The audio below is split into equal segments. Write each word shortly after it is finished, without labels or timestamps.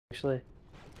actually.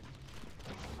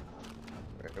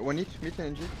 One each, mid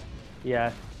and G.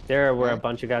 Yeah, there were a Right.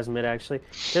 bunch of guys mid actually.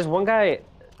 There's one guy.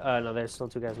 No, there's still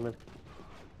two guys mid.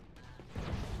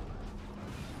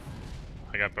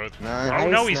 I got both. Nice. Oh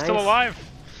no, he's still Nice. alive!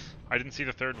 I didn't see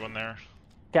the third one there.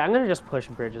 Okay, I'm gonna just push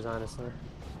bridges, honestly.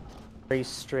 Very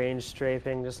strange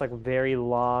strafing, just like very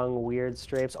long, weird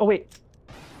strafes. Oh wait,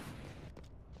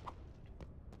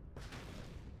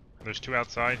 There's two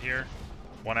outside here.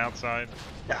 One outside.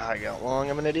 Ah, I got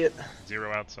long. I'm an idiot.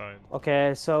 Zero outside.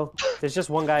 okay, so there's just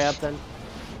one guy up then.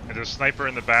 And there's a sniper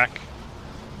in the back.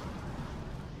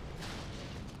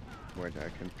 Wait, I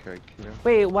can kill him.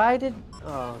 Wait, why did?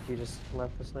 Oh, you just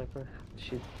left the sniper.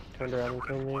 She turned around and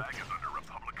killed me.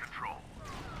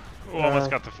 Oh, almost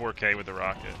got the 4K with the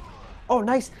rocket. Oh,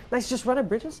 nice, nice. Just run at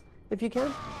bridges if you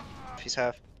can. He's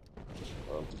half.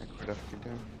 I could have killed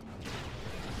him.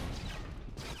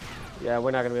 Yeah,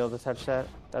 we're not gonna be able to touch that.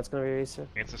 That's gonna be easy.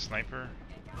 It's a sniper.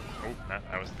 Oh,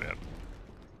 that was bad.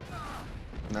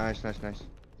 Nice, nice, nice.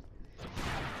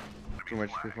 Too much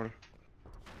before.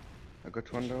 I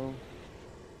got one though.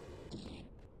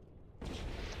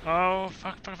 Oh,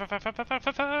 fuck, fuck, fuck, fuck, fuck, fuck,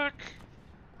 fuck, fuck.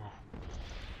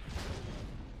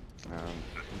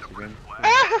 Once again.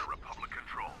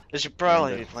 They should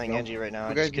probably be that's playing no. Engie right now. You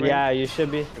I'm guys just kidding. Yeah, you should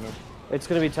be. You know. It's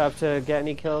gonna be tough to get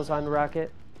any kills on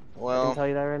Rocket. I can Well, tell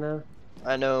you that right now.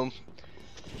 I know.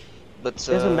 But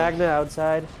There's a Magna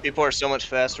outside. people are so much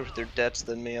faster with their debts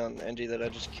than me on Engie that I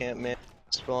just can't man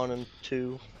spawn in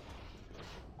two.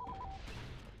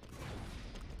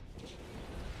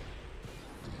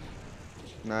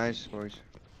 Nice, boys.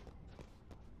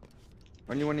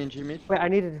 Only one in G mid. Wait, I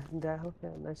needed that.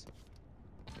 Okay, nice.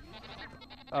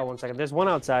 Oh, 1 second. There's one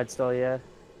outside still, yeah.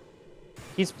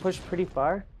 He's pushed pretty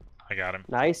far. I got him.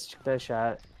 Nice, good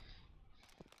shot.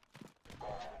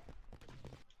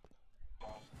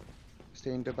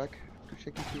 Stay in the back. 2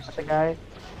 seconds, please. The guy.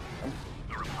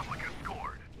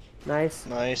 Nice.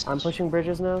 Nice. I'm pushing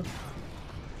bridges now.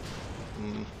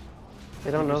 Mm.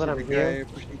 They don't know that I'm the here.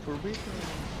 guy pushing for bridge.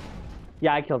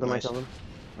 Yeah, I killed him. Nice. I killed him.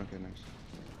 Okay, nice.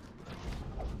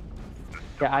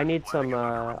 Yeah, I need some.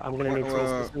 I'm gonna need some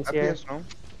assistance up here. here, strong.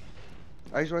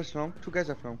 Eyes wide strong. 2 guys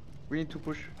are strong. We need to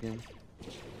push. Yeah.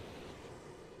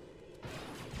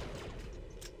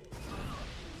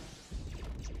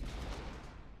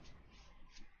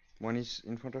 One is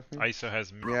in front of me. ISO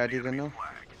has. Yeah, I didn't know.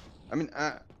 I mean,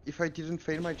 if I didn't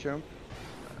fail my jump,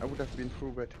 I would have been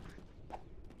through, but...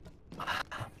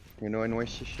 You know,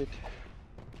 NYC shit.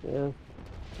 Yeah.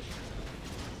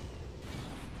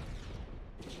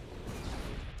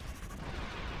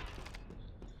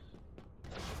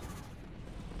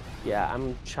 Yeah,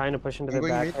 I'm trying to push into I'm the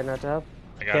going back mid. and not to help.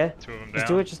 I got Okay. two of them down. Just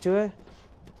do it. Just do it.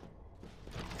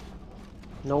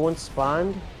 No one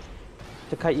spawned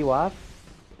to cut you off.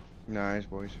 Nice,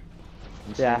 boys.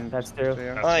 Yeah, Insane. that's true. So,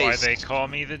 yeah. That's why Nice. they call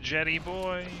me the Jetty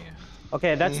Boy.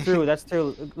 Okay, that's through. That's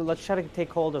through. Let's try to take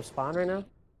hold of spawn right now.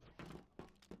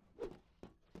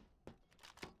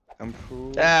 I'm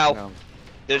through. Ow. No.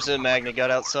 There's a Magna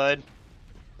got outside.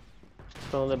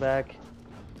 Still in the back.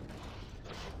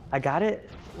 I got it.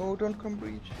 Oh, don't come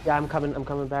breach. Yeah, I'm coming. I'm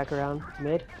coming back around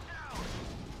mid.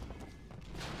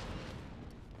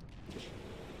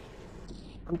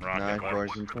 Rocket Nice, left. boys.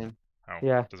 Insane. Oh,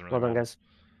 Yeah. doesn't really Well done, matter. guys.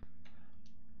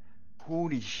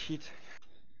 Holy shit.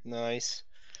 Nice.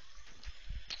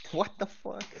 What the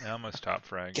fuck? I almost top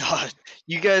frag. God,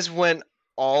 you guys went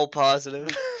all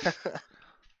positive.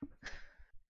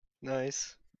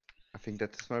 Nice. I think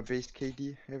that's my best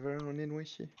KD ever on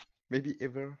NYC. Maybe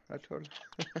ever at all.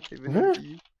 Even on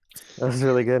TV. That was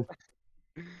really good.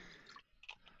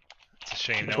 It's a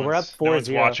shame no So we're one's, up no one's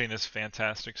 4-0. watching this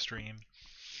fantastic stream.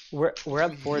 We're up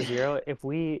 4-0. If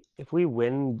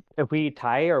we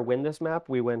tie or win this map,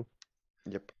 we win.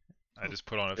 Yep. I just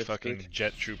put on a That's fucking good.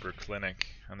 Jet Trooper clinic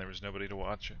and there was nobody to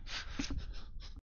watch it.